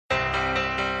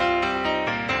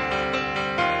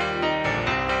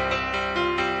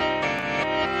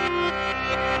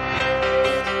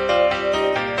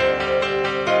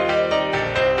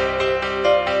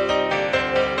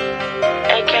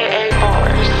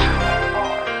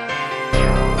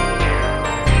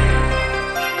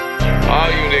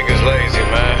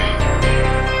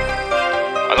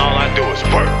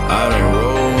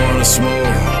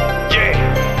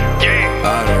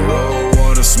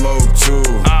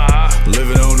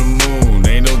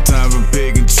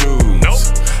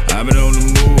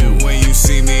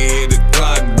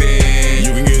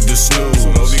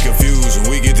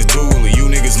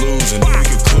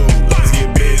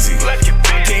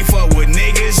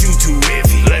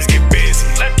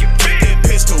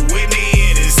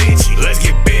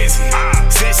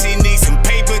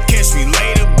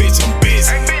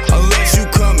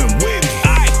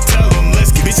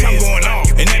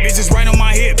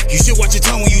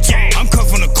you talk. I'm cut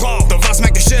from the cloth. The rock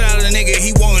smack the shit out of the nigga,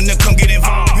 he wantin' to come get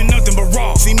involved. Been nothing but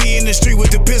raw. See me in the street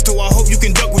with the pistol, I hope you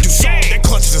can duck what you saw. That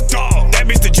clutch is a dog. That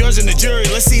bitch the judge and the jury,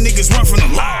 let's see niggas run from the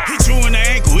law.